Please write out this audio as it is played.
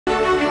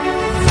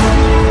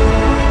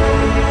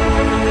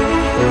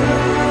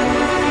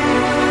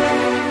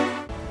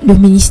Le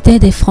ministère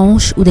des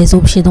franges ou des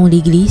objets dans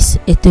l'Église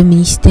est un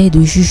ministère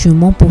de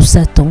jugement pour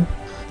Satan.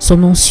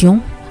 Son onction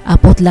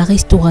apporte la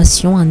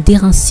restauration en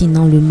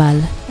déracinant le mal.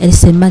 Elle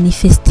s'est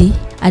manifestée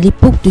à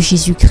l'époque de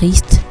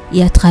Jésus-Christ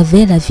et à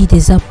travers la vie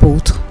des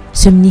apôtres.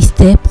 Ce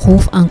ministère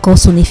prouve encore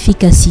son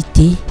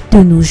efficacité de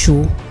nos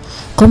jours,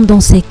 comme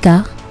dans ces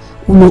cas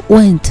où le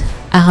ointe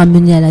a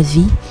ramené à la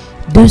vie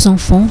deux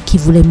enfants qui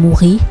voulaient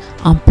mourir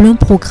en plein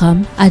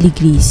programme à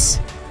l'église.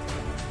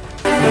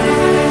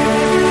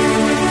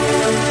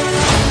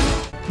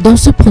 Dans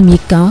ce premier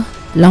cas,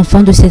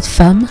 l'enfant de cette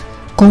femme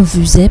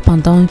convulsait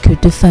pendant un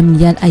culte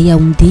familial à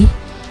Yaoundé,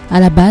 à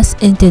la base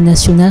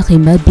internationale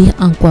Remabé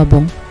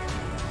Incroyable.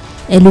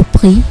 Elle le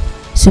prit,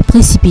 se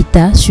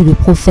précipita sur le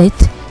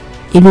prophète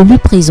et le lui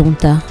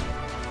présenta.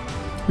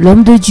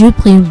 L'homme de Dieu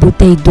prit une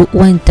bouteille d'eau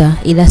ointe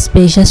et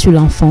l'aspergea sur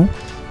l'enfant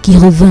qui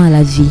revint à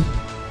la vie.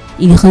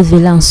 Il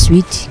révéla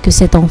ensuite que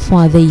cet enfant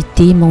avait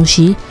été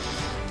mangé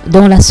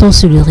dans la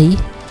sorcellerie,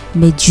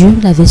 mais Dieu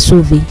l'avait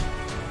sauvé.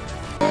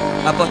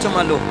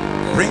 Apporte-moi l'eau.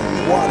 Bring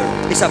water.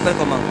 Il s'appelle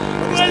comment?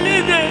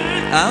 Walid.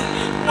 Hein?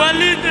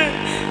 Walid.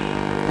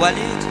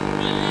 Walid.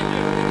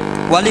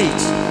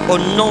 Walid. Au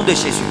nom de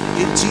Jésus.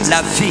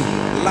 La vie.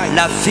 Life.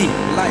 La vie.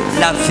 Life.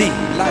 La vie.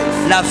 Life.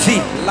 La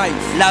vie. Life.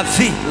 La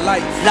vie.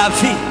 Life. La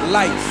vie.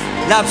 Life.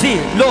 La vie.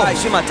 L'eau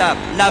Life. sur ma table.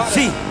 La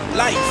vie.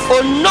 Life.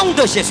 Au nom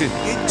de Jésus.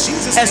 In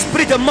Jesus' name.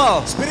 Esprit de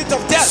mort. Spirit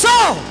of death.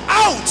 Sors.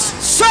 Out.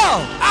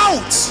 Sors.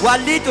 Out.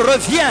 Walid,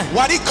 reviens.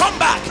 Walid, come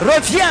back.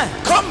 Reviens.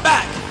 Come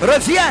back.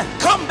 Reviens.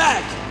 Come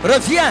back.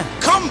 Reviens.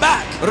 Come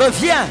back.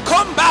 Reviens.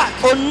 Come back.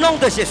 Au nom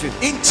de Jésus.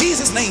 In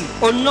Jesus' name.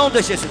 Au nom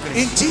de Jésus-Christ.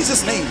 In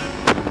Jesus' name.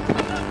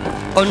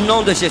 Au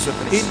nom de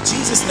Jésus-Christ. In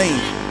Jesus'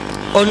 name.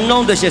 Au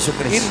nom de In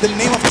Jésus-Christ. the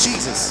name of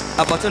Jesus.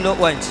 Apporte l'eau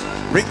ointe.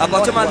 Bring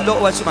Apporte-moi anointed l'eau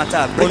water. ointe sur ma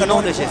table. Bring Au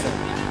nom de anointed Jésus. water.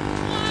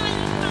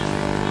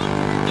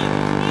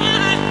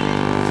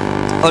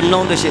 Au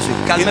nom de Jésus.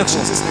 In Calmez-vous.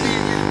 Jesus'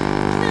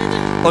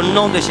 name. Au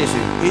nom de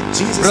Jésus. In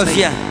Jesus'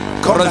 Reviens.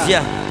 name. Come back.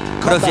 Reviens.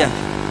 Come Reviens.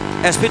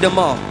 back. Esprit de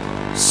mort.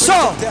 Spirit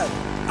Sors. of death.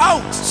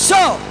 Out.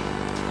 Sors.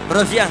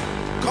 Reviens.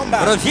 Come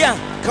back. Reviens.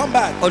 Come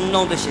back. Au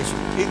nom de Jésus.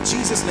 In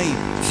Jesus' name.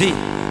 Vie.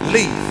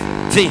 Leave.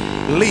 Vie.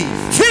 Leave.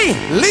 Vie.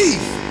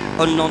 Leave.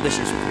 Au nom de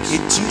Jésus-Christ.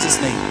 In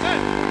Jesus' name.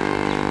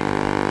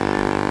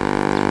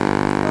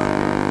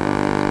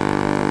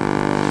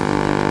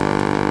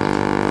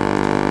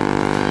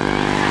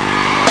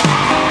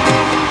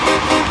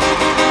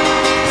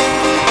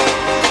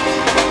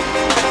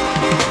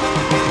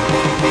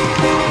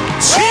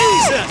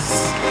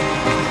 Jesus.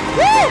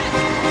 Hey!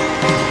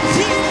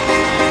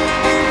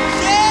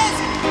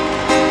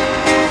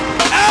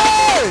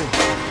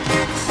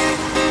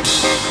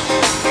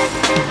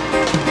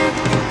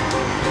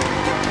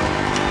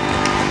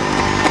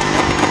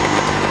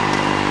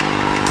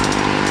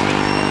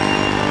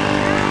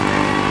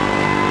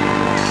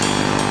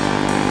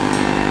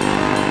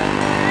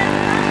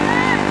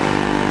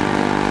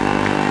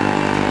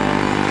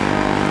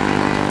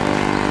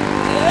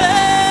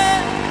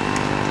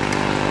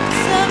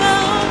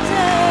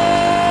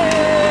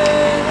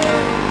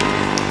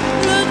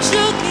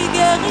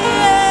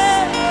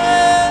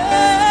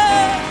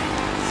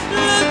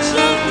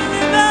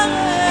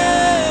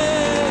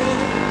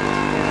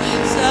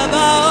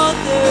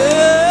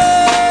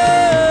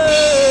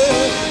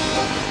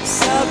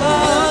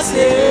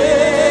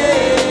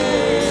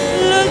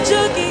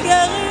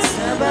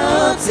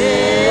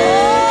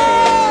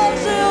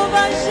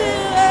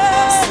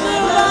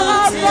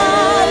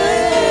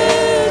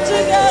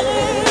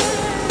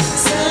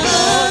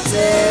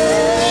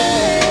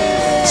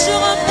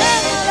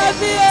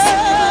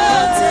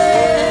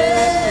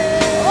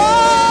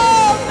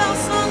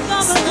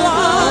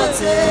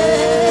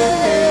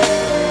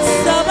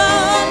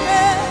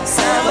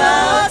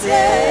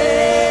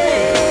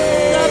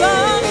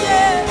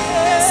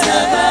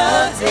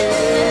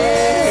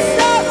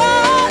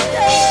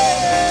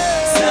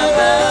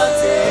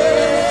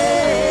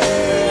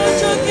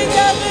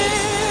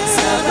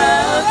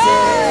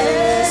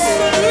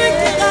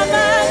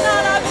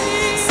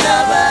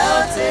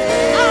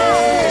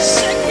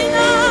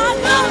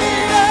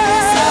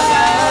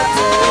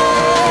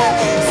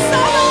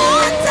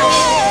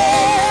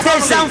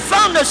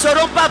 Ne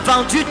seront pas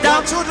vendus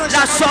dans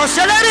la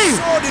sorcellerie.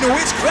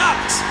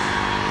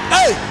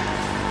 Hey!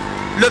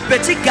 Le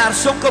petit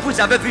garçon que vous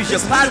avez vu, je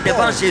parle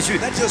devant Jésus,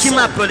 qui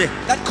m'a appelé.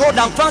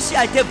 L'enfant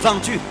a été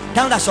vendu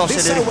dans la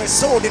sorcellerie.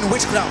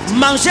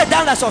 Mangé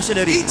dans la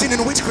sorcellerie.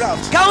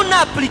 Quand on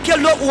a appliqué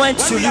l'eau ointe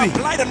sur lui,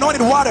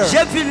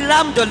 j'ai vu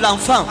l'âme de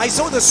l'enfant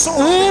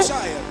où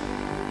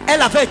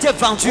elle avait été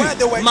vendue,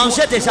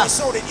 mangée déjà,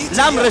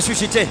 l'âme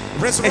ressuscitée.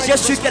 Et j'ai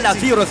su que la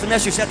vie revenait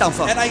sur cet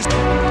enfant.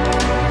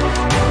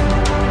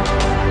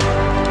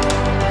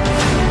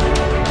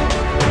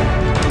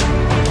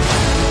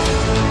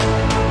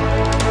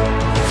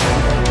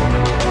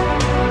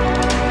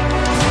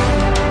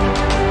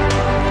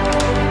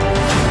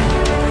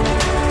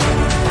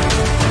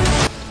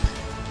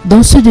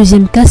 Dans ce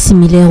deuxième cas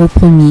similaire au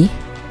premier,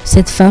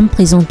 cette femme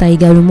présenta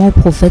également au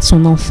prophète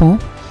son enfant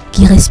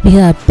qui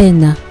respirait à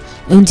peine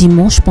un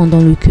dimanche pendant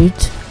le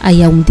culte à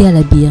Yaoundé à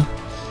la bière.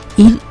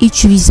 Il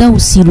utilisa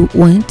aussi le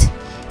ointe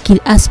qu'il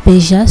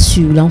aspergea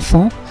sur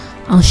l'enfant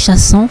en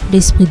chassant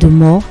l'esprit de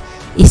mort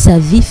et sa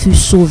vie fut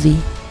sauvée.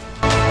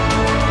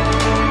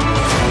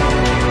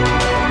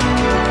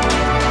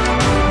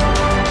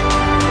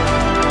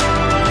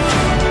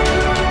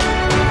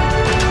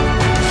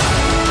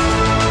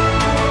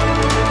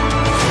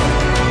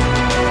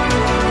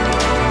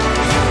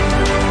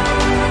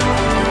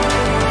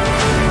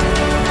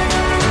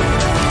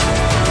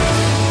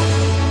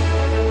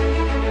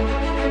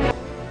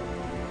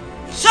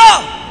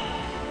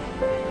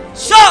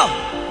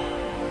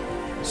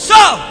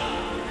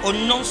 Au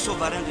nom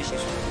souverain de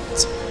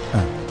Jésus.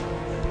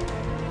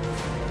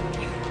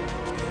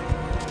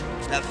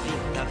 La vie.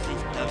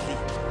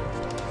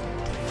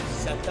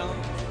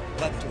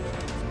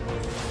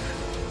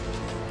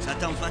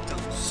 Satan va-t'en.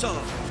 Sors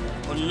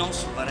au nom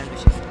souverain de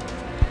Jésus.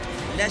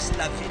 Laisse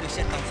la vie de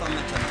cet enfant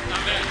maintenant.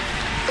 Amen.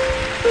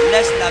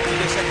 Laisse la vie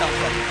de cet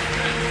enfant.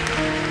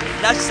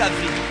 Laisse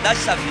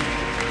sa vie.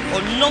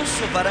 Au nom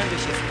souverain de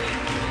Jésus.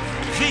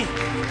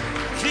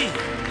 Vie.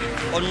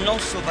 Au nom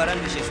souverain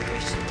de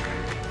Jésus-Christ.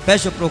 Père,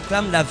 je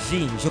proclame la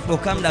vie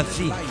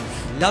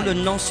dans le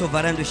nom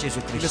souverain de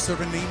Jésus-Christ.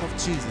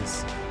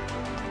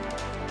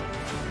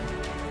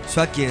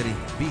 Sois guéri,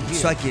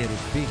 sois guéri,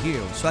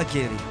 sois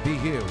guéri,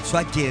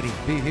 sois guéri,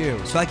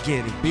 sois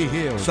guéri,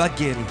 sois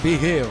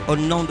guéri, au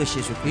nom de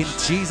Jésus-Christ.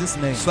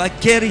 Sois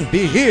guéri,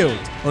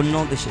 au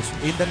nom de Jésus.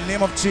 In the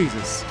name of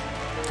Jesus.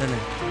 Tenez.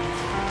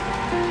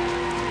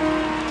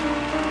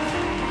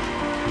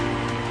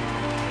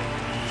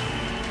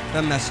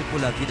 Père, merci pour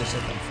la vie de cet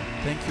enfant.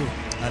 Thank you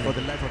for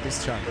the life of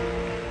this child.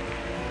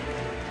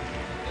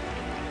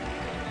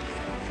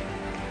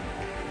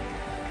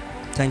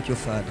 Thank you,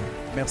 Father.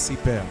 Merci,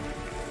 Père.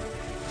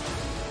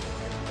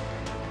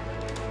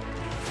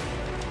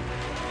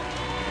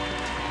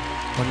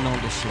 Au nom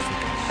de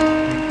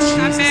Jésus-Christ.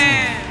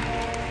 Amen.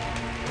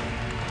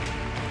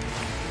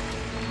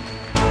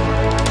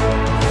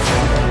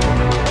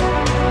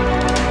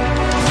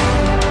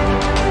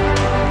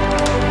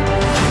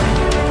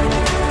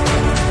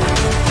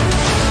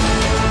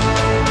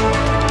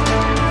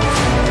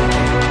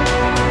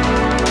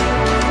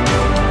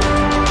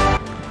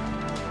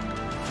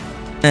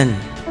 Amen.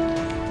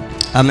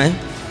 Amen.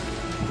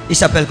 Il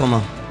s'appelle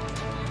comment?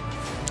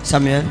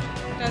 Samuel.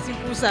 Merci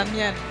pour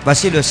Samuel.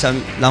 Voici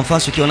l'enfant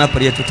sur qui on a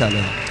prié tout à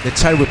l'heure. The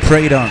child we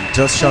prayed on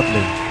just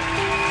shortly.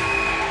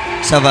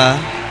 Ça va?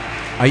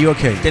 Are you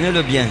okay?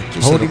 Tenez-le bien.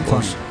 Qu'il se Hold him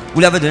repose. fine. Vous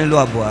lui avez donné l'eau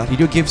à boire? Did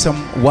you give some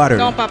water?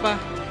 Non, papa.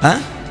 Hein?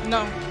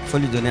 Non. Il faut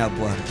lui donner à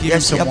boire. Give him Il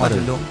n'y some a pas water.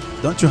 de l'eau.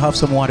 Don't you have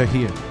some water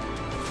here?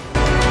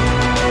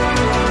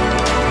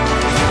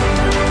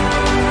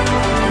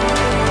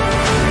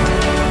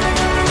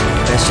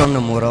 Personne ne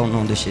mourra au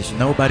nom de Jésus.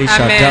 Nobody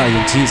shall Amen. die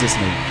in Jesus'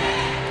 name.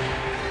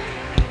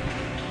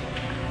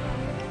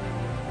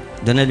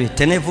 Donnez-lui.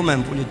 Tenez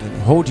vous-même pour lui donner.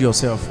 Hold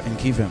yourself and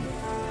give him.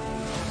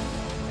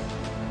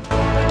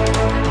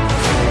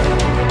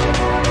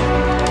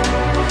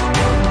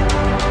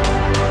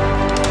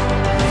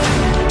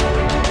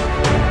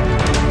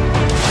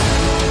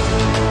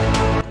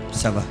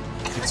 Ça va.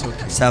 It's okay.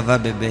 Ça va,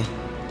 bébé.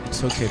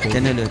 It's okay, baby.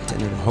 Tenez-le.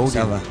 Hold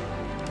Ça him. va.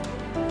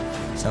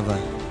 Ça va.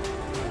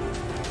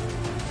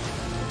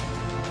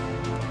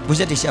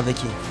 Vous êtes ici avec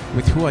qui?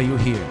 With who are you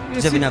here?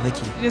 Vous êtes venu avec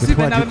qui? Je suis who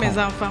venu have avec you mes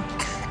come? enfants.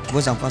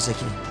 Vos enfants, c'est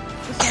qui?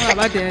 Ils sont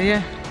là-bas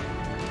derrière.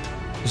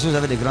 Est-ce que vous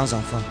avez des grands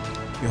enfants?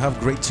 You have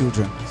great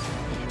children.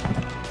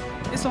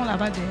 Ils sont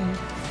là-bas derrière.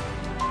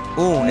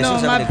 Oh, est-ce que Non,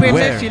 vous ma avez des grands? première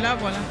Where? fille là,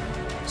 voilà.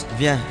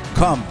 Viens.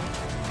 Come.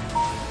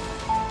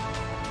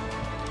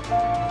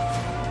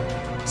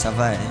 Ça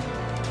va, hein?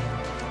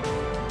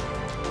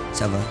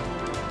 Ça va.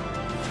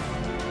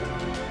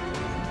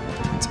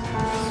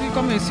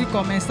 Je suis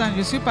commerçant.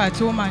 Je suis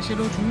parti au marché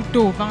l'autre jour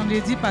tôt,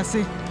 vendredi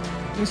passé.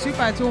 Je suis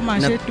parti au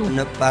marché tôt.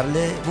 Ne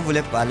parlez, vous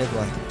voulez parler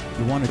quoi?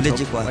 You want to Vous voulez talk?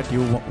 dire quoi? What do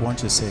you want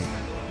to say?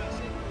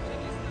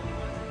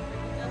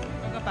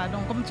 Pardon,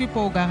 comme tu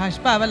pars au garage,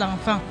 pas avec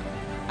l'enfant.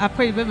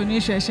 Après, il veut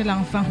venir chercher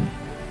l'enfant.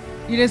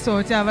 Il est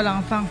sorti avec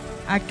l'enfant.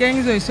 À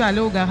 15 h, je suis allé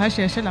au garage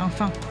chercher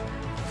l'enfant.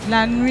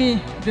 La nuit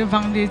de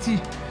vendredi,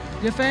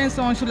 j'ai fait un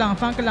son sur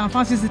l'enfant que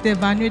l'enfant s'était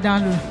évanoui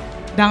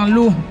dans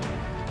l'eau.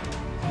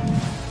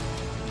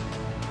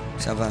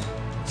 Ça va.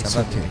 Ça It's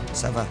va, okay. bébé.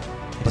 Ça va.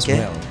 It's Ok?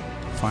 well.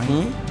 Fine.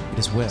 Hmm?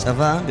 It is well. Ça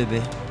va, hein, bébé?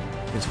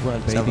 It's well,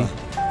 Ça baby. va.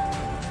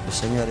 Le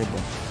Seigneur est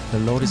bon.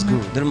 The Lord is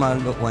good. Donne-moi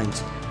le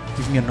ointe.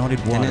 Give me anointed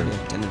water.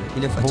 Tenez-le.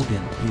 Il est Hold fatigué.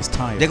 him. He is Dès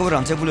tired. que vous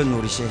rentrez, vous le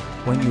nourrissez.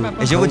 When you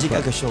Et Et je vous hold dis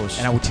back, quelque chose.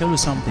 and I will tell you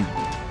something.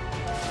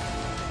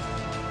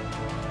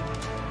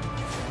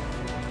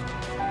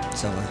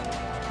 Ça va.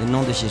 Le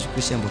nom de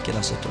Jésus-Christ est invoqué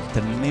dans cette eau. The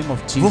name of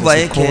Jesus Vous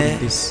voyez is called que- in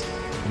this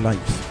life.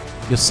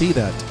 You see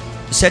that?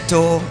 Cette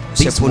eau,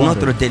 c'est This pour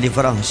water notre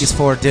délivrance. It's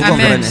for Vous Amen.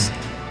 comprenez? deliverance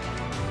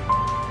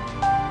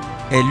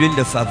Et l'huile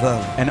de faveur.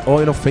 and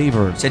oil of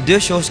favor. C'est deux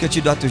choses que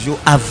tu dois toujours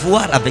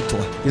avoir avec toi.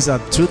 These are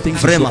two things you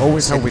should Vraiment.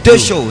 always have C'est with deux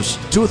you. choses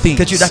Two things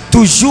que tu dois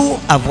toujours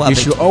avoir you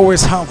avec should toi.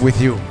 always have with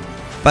you.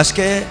 Parce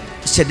que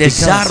c'est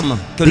des armes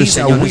que le these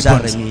are Seigneur nous a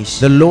weapons remises.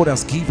 the Lord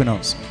has given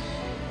us.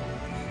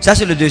 Ça,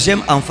 c'est le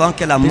deuxième enfant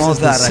que la This mort is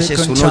veut the arracher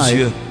second sous nos yeux.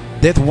 child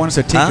death wants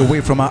to take Hein?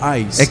 away from our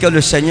eyes. Et que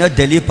le Seigneur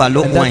délivre par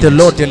l'eau And that ointe. the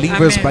Lord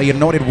delivers Amen. by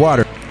anointed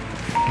water.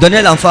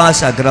 Donnez l'enfant à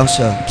sa grande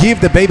soeur. Give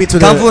the baby to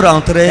Quand vous the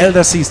rentrez,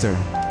 elder sister.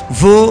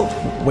 vous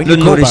When le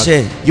you go back,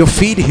 nourrissez. you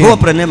feed Vous him.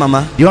 reprenez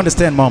maman, You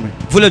understand, mommy?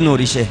 vous le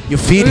nourrissez. You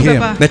feed Oui, him.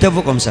 papa.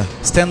 Mettez-vous comme ça.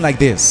 Stand like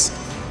this.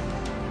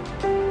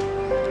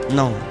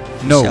 Non.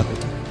 No. Ici à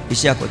côté.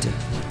 Ici à côté.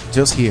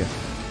 Just here.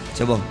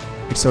 C'est bon.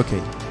 It's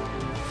okay.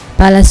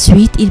 Par la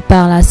suite, il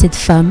parla à cette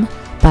femme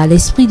par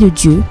l'Esprit de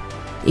Dieu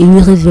et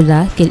lui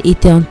révéla qu'elle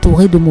était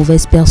entourée de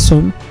mauvaises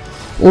personnes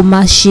au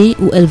marché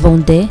où elle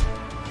vendait,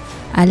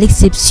 à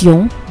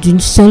l'exception d'une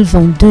seule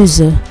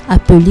vendeuse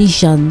appelée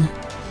Jeanne.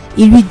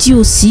 Il lui dit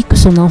aussi que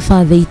son enfant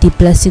avait été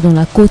placé dans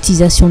la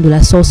cotisation de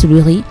la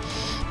sorcellerie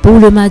pour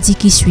le mardi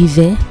qui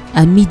suivait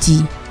à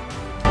midi.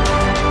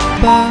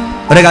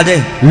 Regardez.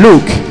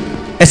 Look,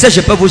 Est-ce que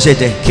je peux vous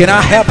aider? can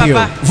I help you?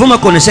 Papa. Vous me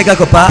connaissez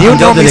quelque part Do you en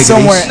dehors know de me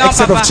somewhere l'église? Non,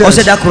 except papa. of On s'est church?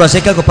 déjà croisé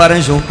quelque part un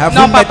jour. Have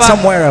Non, we met papa.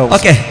 somewhere else?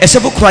 Ok. Est-ce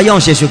que vous croyez en Do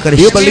you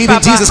Jésus-Christ? believe in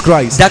papa. Jesus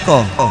Christ?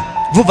 D'accord.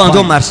 Vous vendez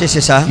au marché, c'est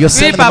ça? You're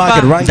selling the papa.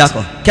 market, right?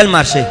 D'accord. Quel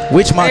marché?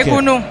 Which market?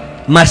 Écoute-nous.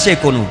 Marché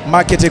Ekono.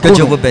 Market Que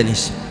Dieu vous Ekono.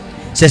 bénisse.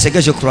 C'est ce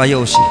que je croyais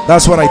aussi.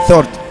 That's what I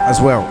thought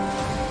as well.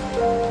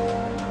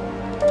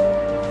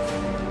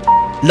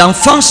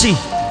 L'enfant-ci,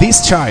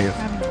 This child,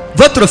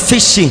 votre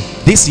fils-ci,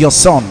 this your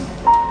son.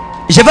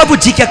 je vais vous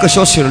dire quelque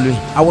chose sur lui.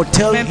 I will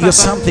tell Amen, you papa.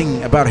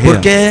 something about Pour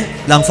him. que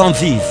l'enfant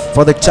vive.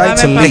 For the child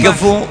to Amen, Et que live.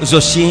 vous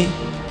aussi,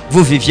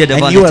 vous viviez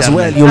devant And you as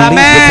well, l'Éternel. you live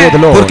Amen. before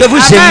the Pour Lord. que vous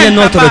Amen, aimiez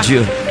notre papa.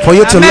 Dieu. For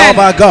you to Amen. love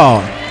our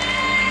God.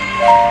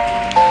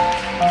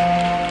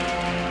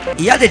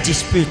 Il y a des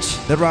disputes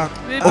There are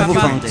Oui, où vous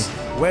papa. vendez.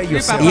 where you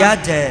Oui, sell. Il y a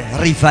des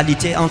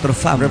rivalités entre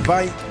femmes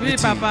Oui,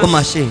 papa. au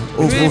marché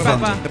où Oui, vous papa.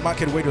 vendez. The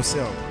market where to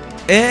sell.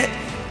 Et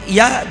il y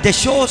a des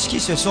choses qui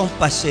se sont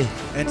passées.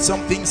 And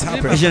some things Et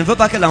happen. je ne veux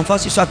pas que l'enfant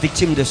soit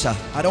victime de ça.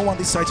 I don't want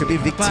this child to be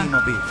victim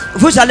of it.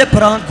 Vous allez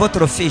prendre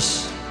votre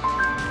fils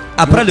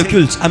après le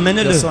culte,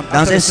 amenez-le Your son dans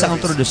after un the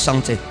centre service. de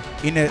santé.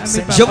 In a Amen,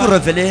 sense, Je vais vous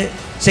révéler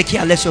ce qui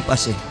allait se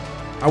passer.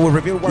 I will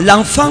reveal what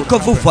L'enfant will que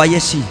vous happen. voyez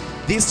ici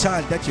This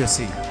child that you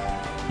see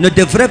ne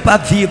devrait pas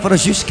vivre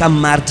jusqu'à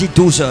mardi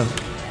 12 heures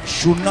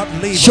should not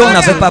live si on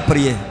n'avait until pas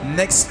prié.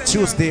 next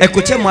Tuesday.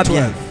 Écoutez-moi 12.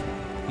 bien.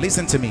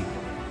 Listen to me.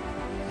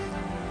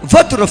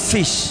 Votre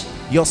fils,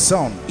 Your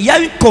son, il y a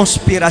une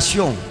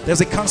conspiration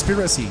there's a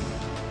conspiracy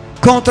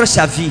contre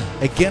sa vie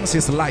against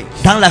his life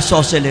dans la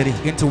sorcellerie,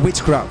 into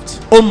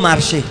witchcraft au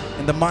marché.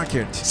 in the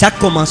market. Ça a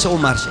commencé au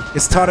marché,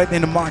 It started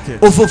in the market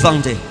où vous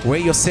vendez. where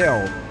you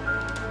sell.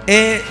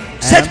 Et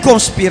cette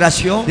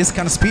conspiration, This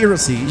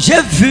conspiracy,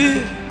 j'ai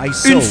vu I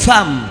saw une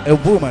femme a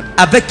woman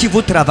avec qui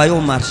vous travaillez au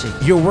marché.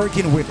 you're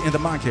working with in the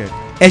market,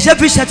 Et j'ai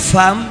vu cette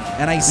femme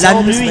and I la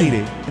saw this nuit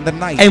lady in the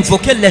night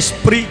invoquer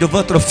l'esprit de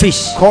votre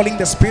fils calling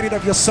the spirit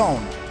of your son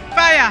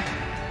Fire.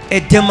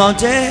 et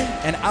demander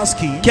and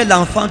asking que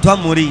l'enfant doit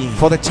mourir.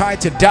 for the child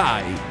to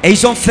die. Et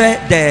ils ont fait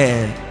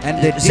And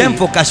they des did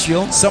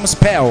invocations some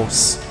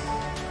spells,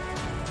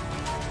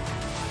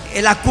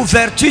 et la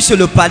couverture sur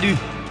le palu.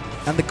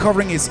 and the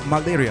covering is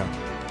malaria.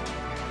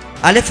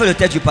 Allez faire le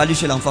test du palu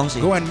sur l'enfant aussi.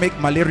 Go and make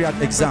malaria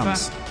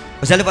exams.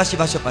 Vous allez voir ce qui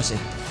va se passer.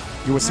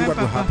 You will see what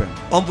will happen.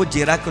 On vous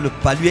dira que le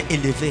palu est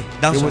élevé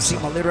dans You son will see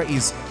sang. malaria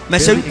is Mais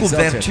c'est very une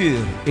exalted. couverture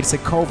It's a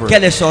cover que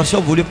les sorciers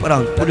ont voulu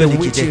prendre pour that le the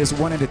liquider witches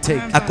wanted to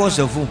take à cause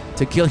de vous.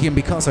 to kill him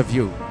because of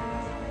you.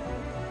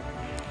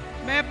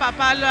 Mais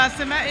papa, la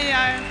semaine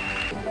est.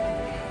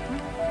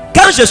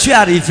 Quand je suis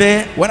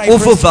arrivé When I où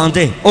vous first-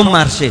 vendez, au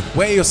marché,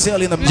 Where you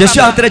sell in the je suis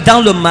market, entré dans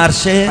le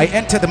marché I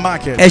entered the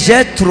market et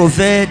j'ai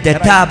trouvé des And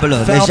I tables,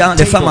 des found gens,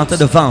 des femmes en tables train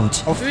de vendre.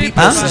 of Oui,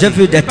 people Hein? papa. J'ai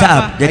vu des Oui, papa.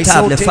 tables, des I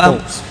tables, saw des femmes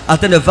tables en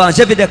train de vendre.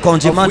 J'ai vu des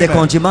condiments, of des women.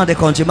 condiments, des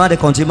condiments, des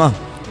condiments.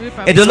 Oui,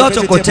 papa. Et de saw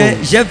l'autre côté,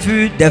 vegetables. j'ai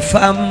vu des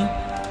femmes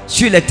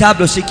sur les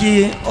tables aussi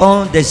qui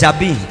ont des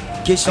habits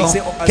I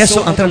qu'elles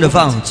saw sont en train de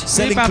vendre.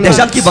 selling Oui, papa. Des gens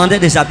clothes. qui vendaient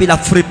des habits, la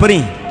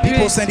friperie.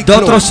 People selling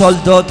D'autres clothes.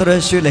 soldats, d'autres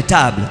sur les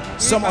tables.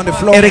 Some on the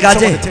floor, Et some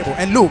regardez. on the table.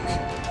 And look,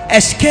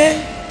 Est-ce que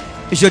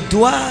je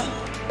dois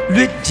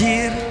lui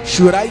dire,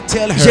 should I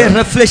tell j'ai her?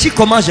 réfléchi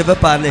comment je vais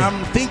parler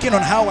I'm thinking on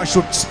how I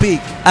should speak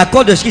à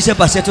cause de ce qui s'est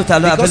passé tout à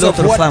l'heure avec because of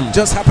l'autre what femme.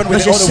 just happened Donc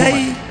with the other j'essaye.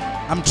 woman.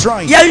 I'm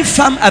trying. Il y a une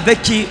femme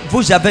avec qui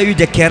vous avez eu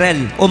des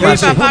querelles au Oui, Oui,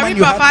 marché. papa, woman oui,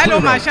 you papa, have elle est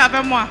au quarrel. marché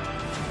avec moi.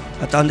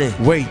 Attendez.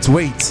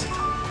 Wait.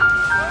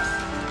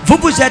 Vous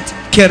vous êtes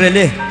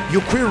querellé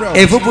You quarrel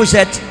et vous vous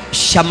êtes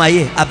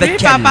chamaillé avec Oui,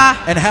 elle. papa.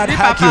 and had Oui,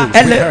 argued papa.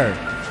 Elle- with her.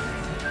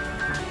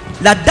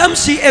 La dame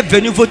si est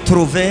venue vous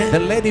trouver The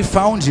lady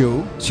found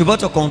you sur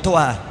votre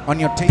comptoir, on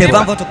your devant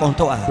table, votre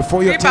comptoir.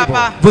 before your Oui, table,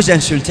 papa. Vous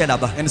insultez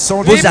là-bas.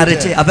 Insulted Vous you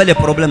arrêtez there. avec les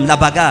problèmes, la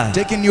bagarre.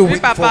 taking you Oui,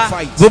 with for papa.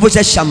 fight. Vous vous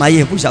êtes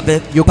chamaillé, vous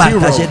avez You partagé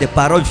quarrel. des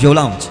paroles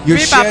violentes. You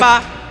Oui, shared,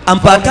 papa. En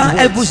partant, violent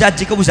elle words. vous a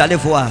dit que vous allez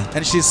voir.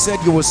 And she said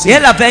you will see. Et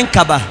elle avait un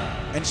cabas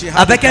And she had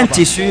avec a un cover.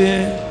 tissu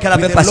qu'elle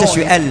avait With a passé loin.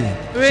 sur elle.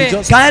 Oui. She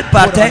just Quand elle put on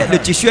partait, her. le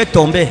tissu est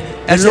tombé.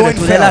 Elle The s'est loin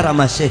retournée, elle l'a fell.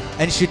 ramassé.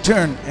 And she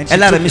turned and she Elle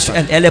l'a took remis it sur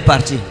back. elle. Elle est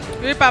partie.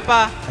 Oui,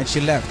 papa. And she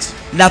left.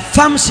 La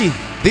femme-ci,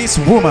 This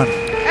woman,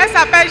 Elle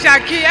s'appelle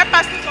Jackie. Elle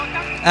passe tout son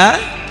temps. hein?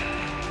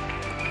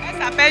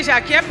 Elle s'appelle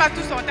Jackie. Elle passe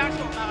tout son temps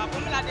chez le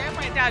marabout. La dernière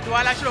fois, elle était à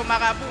Douala chez le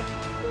marabout.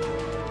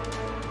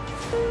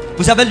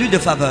 Vous avez l'huile de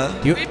faveur.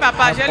 you Oui,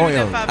 papa, have j'ai lu oil. de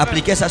faveur.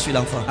 Appliquez ça sur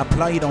l'enfant.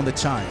 Apply it on the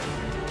child.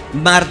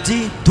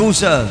 Mardi,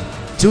 12h.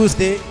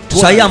 Tuesday, 12.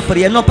 Soyez en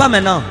prière. Non, pas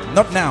maintenant.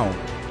 Not now.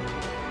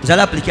 Vous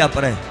allez appliquer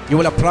après. You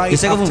will apply Je it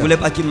sais que vous ne after. voulez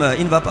pas qu'il meure.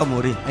 Il ne va pas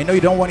mourir. I know you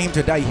don't want him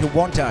to die. He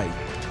won't die.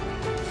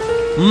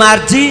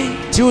 Mardi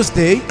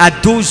Tuesday à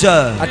 12h.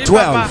 at Oui, 12.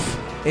 papa.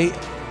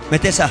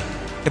 Mettez ça.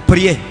 Et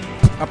priez.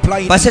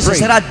 Apply it Parce que and ce pray.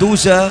 sera à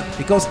 12h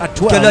Because at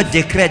que le 12,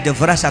 décret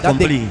devra that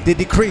s'accomplir. the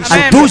decree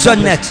Amen. À 12h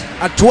net.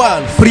 At 12,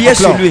 Priez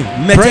sur o'clock, lui.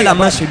 Mettez pray la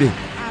main upon sur lui.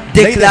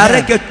 Lay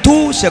Déclarez the que hand.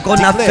 tout ce qu'on a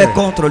Declare. fait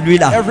contre lui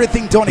là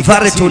everything done va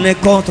against retourner him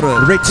contre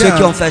Return. ceux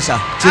qui ont fait ça.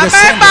 to the Amen,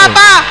 sender.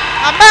 papa.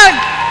 Amen.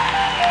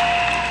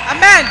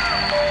 Amen.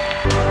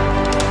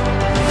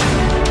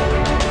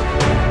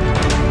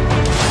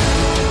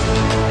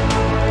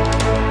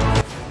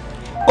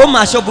 Au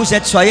marché où vous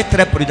êtes, soyez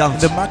très prudente.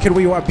 In the market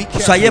where you are, be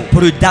careful. Soyez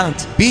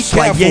prudente. Be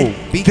Soyez careful.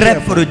 Be très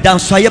careful. prudente.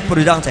 Soyez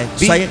prudente. hein.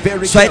 Be Soyez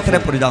very très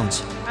careful.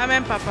 prudente.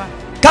 Amen, papa.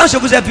 Quand je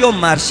vous ai vu au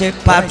marché,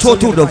 partout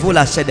autour de vous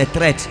là, c'est des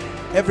traites.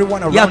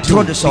 Everyone Il y a around trop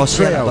you, de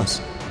sorciers là-bas.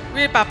 betrayals.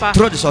 Oui, papa.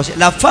 Trop de sorciers.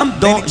 La femme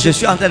dont Many je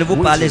suis en train de vous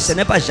parler, witches. ce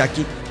n'est pas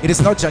Jackie. It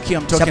is not Jackie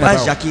I'm C'est talking pas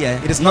about. Jackie. Hein.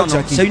 It is Non, not non,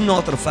 Jackie. c'est une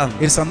autre femme.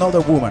 It is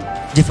another woman.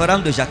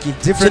 Différente de Jackie.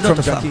 C'est Different une from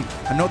autre femme. Jackie.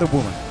 Another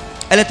woman.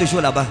 Elle est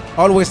toujours là-bas.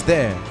 Always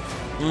there.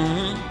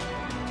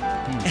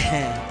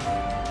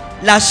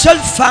 La seule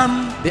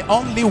femme The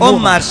only au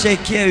woman marché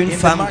qui est une in the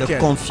femme de market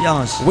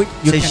confiance, which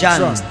you c'est can Jeanne.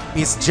 trust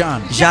is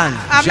John. Jeanne.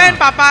 Amen, Jean.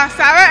 papa.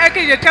 C'est avec elle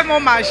que je traite mon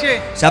marché.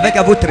 C'est avec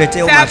elle que vous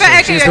traitez au C'est avec elle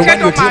marché. que She's je the traite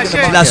one au you deal in the marché.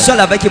 market. La seule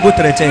avec qui vous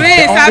traitez. Oui,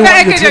 c'est only avec one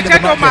elle you que je deal in the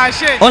traite au market.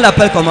 marché. On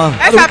l'appelle comment?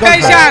 Elle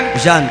s'appelle Jeanne.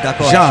 Jeanne,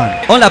 d'accord. Jeanne.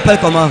 On l'appelle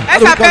comment?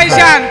 Elle s'appelle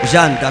Jeanne.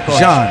 Jeanne, d'accord.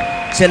 Jeanne.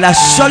 C'est la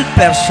seule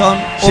personne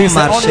au She's the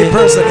only marché.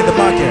 person in the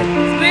market.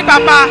 Oui,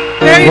 papa.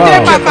 Vérité, Wow. qui est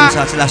comme papa.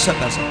 ça, c'est la seule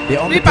personne. The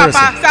only Oui, person.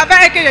 papa. C'est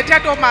avec elle que je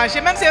traite au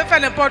marché. Même si elle fait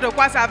n'importe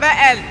quoi, c'est avec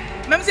elle.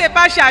 Même si elle n'est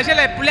pas chargée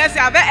les poulets,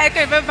 c'est avec elle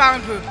qu'elle veut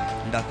vendre.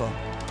 D'accord.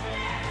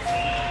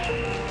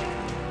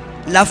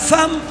 La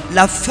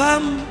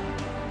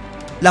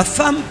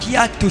femme qui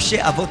a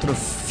touché à votre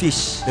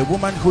fils. The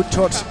woman who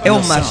touched Et au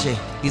your son marché.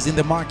 is in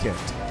the market.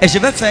 Et je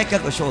vais faire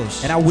quelque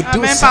chose. And I will do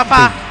Amen, something.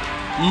 papa.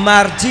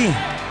 Mardi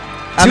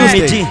à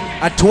Tuesday midi.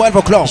 at 12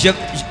 o'clock.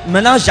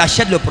 Maintenant,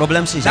 j'achète le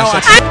problème si Now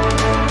j'achète.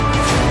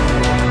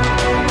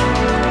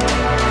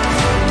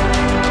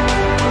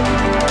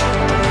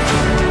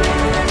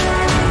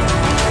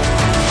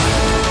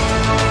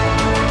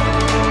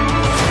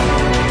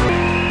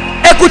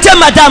 Écoutez,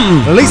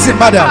 madame. Listen,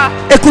 madam.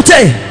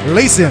 Écoutez.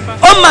 Listen.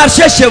 Au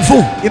marché chez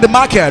vous, In the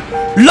market,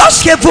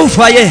 lorsque vous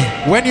voyez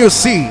when you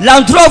see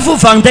l'endroit où vous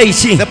vendez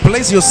ici, the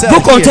place you sell vous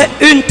comptez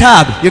here, une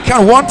table, you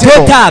count one deux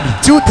table, tables,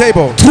 two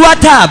tables, trois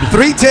tables.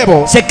 three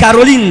tables. C'est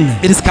Caroline.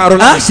 It is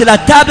Caroline. Hein, c'est la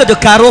table de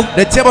Caro.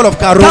 The table of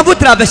Quand Caro. vous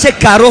traversez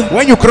Caro,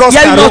 When you cross il y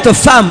a une Caro, autre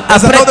femme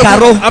there's après another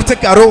Caro. woman after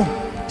Caro.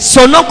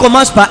 Son nom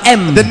commence par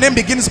M. The name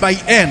begins by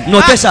N.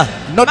 Notez ça.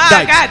 Not My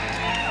that. God.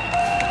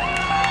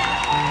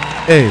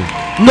 Hey,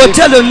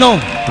 Notez le nom.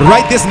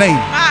 write this name.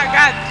 My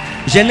God.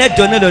 Je n'ai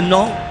donné le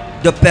nom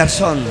de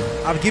personne.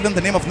 I've given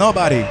the name of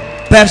nobody.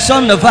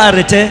 Personne ne va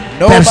arrêter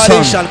Nobody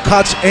personne. shall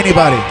catch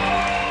anybody.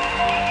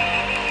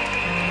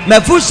 Mais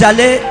vous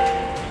allez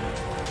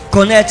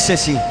connaître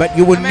ceci. But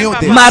you will Amen, know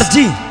Papa. this.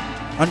 Mardi,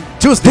 On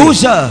Tuesday,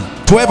 12h,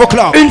 12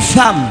 o'clock, une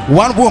femme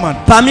one woman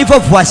parmi vos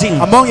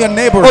voisines among your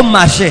neighbors au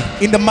marché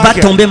in the va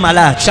market tomber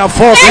malade. shall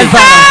fall Elle sick va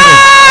rentrer.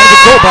 and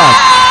will go back.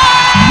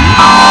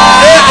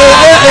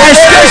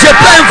 Est-ce que je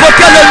peux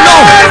invoquer le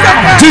nom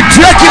du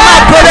Dieu qui m'a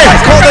appelé,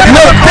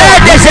 le Père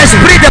des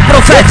esprits des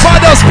prophètes?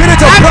 Father,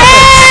 spirit of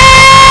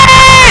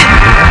prophets.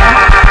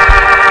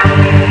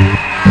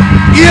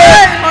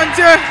 Hey, mon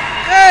Dieu.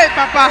 Hey,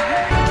 papa.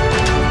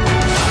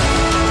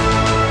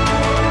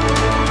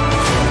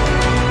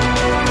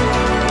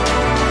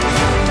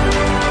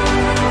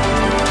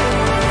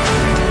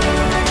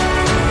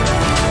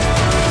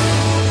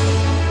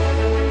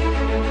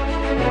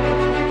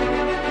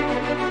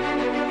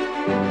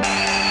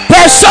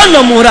 Personne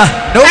ne mourra.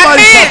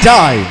 Nobody shall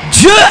die.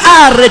 Dieu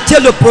a arrêté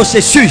le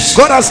processus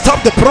God has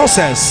stopped the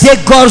process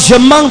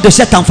d'égorgement de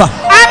cet enfant. of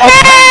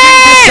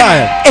hanging this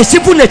child. Et si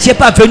vous n'étiez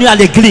pas venu à And if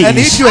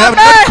l'église, you have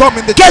not come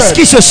in the qu'est-ce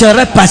qui church, se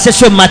serait passé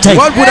ce matin?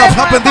 what would have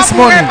happened this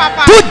morning?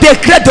 Tout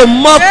décret de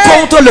mort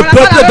contre le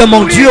peuple de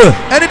mon Dieu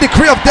Any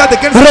decree of death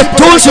against the people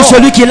retourne of sur God,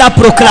 celui qui l'a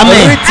proclamé.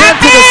 return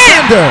to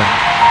the sender.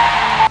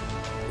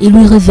 Il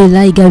lui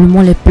révéla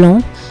également les plans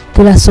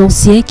que la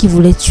sorcière qui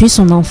voulait tuer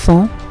son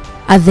enfant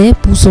avait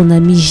pour son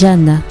amie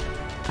Jeanne,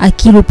 à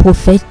qui le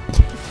prophète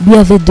lui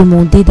avait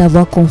demandé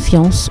d'avoir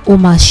confiance au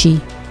marché.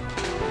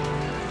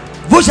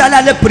 Vous allez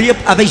aller prier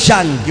avec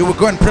Jeanne. You will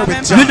go and pray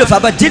with Lui John. de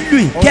faveur,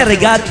 dites-lui qu'elle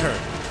regarde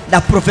la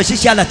prophétie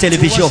sur la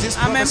télévision. Watch this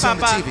Amen, prophecy on the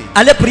Papa. TV.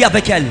 Allez prier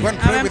avec elle. Go and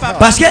pray Amen, with Papa. her.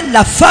 Parce que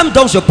la femme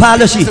dont je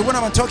parle ici The one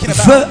I'm talking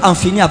veut about en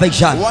finir avec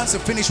Jeanne. wants to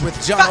finish with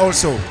John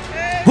also.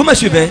 Vous me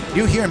suivez?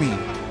 You hear me?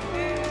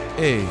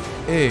 Hey,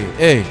 hey,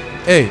 hey,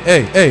 hey,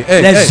 hey, hey,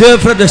 hey. Les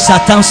œuvres de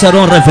Satan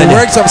seront The révélées.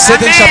 works of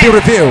Satan shall be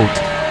revealed.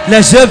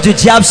 Les œuvres du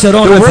diable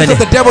seront The works révélées. of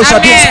the devil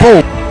shall be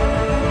exposed.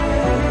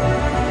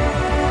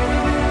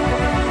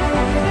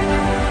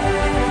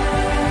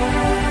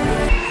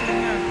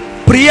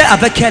 Priez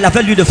avec elle,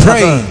 avec lui de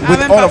Pray faveur. with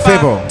Amen, all of Papa.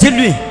 favor.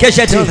 Dis-lui que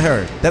j'ai dit Tell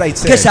her that I que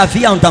said sa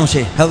vie est en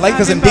danger. her life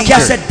is in Qu'il y a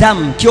danger. cette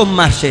dame qui est au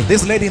marché,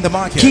 This lady in the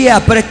market. qui est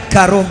après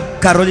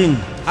Caroline.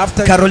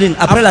 After Caroline,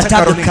 après la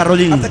table de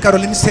Caroline. After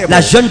Caroline's table.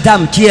 La jeune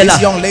dame qui est là.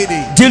 This young lady.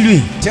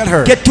 Dis-lui Tell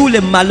her que tous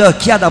les malheurs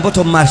qu'il y a dans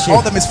votre marché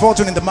all the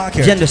misfortune in the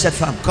market viennent de cette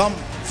femme. come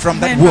from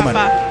that Amen, woman.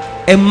 Papa.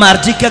 Et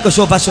mardi, quelque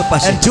chose va se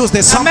passer. And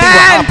Tuesday something Amen,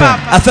 will happen.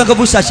 Papa. Afin que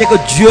vous sachiez que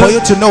Dieu For you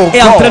to know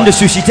est en God train de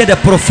susciter des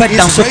prophètes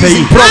dans He's ce pays.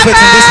 raising prophets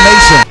in this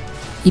nation.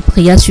 Il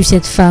pria sur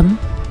cette femme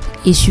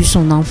et sur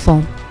son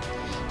enfant.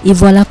 Et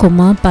voilà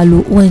comment, par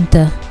le ointe,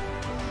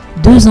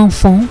 2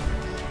 enfants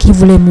qui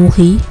voulaient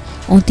mourir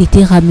ont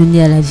été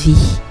ramenés à la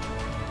vie.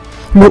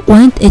 Le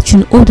ointe est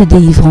une eau de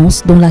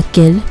délivrance dans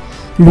laquelle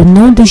le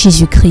nom de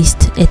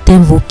Jésus-Christ est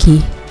invoqué.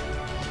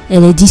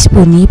 Elle est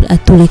disponible à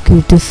tous les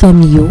cultes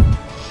familiaux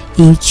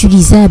et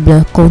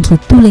utilisable contre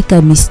tous les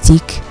cas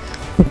mystiques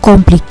ou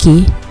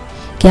compliqués,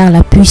 car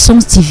la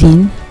puissance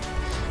divine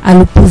a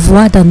le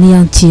pouvoir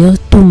d'anéantir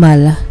tout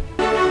mal.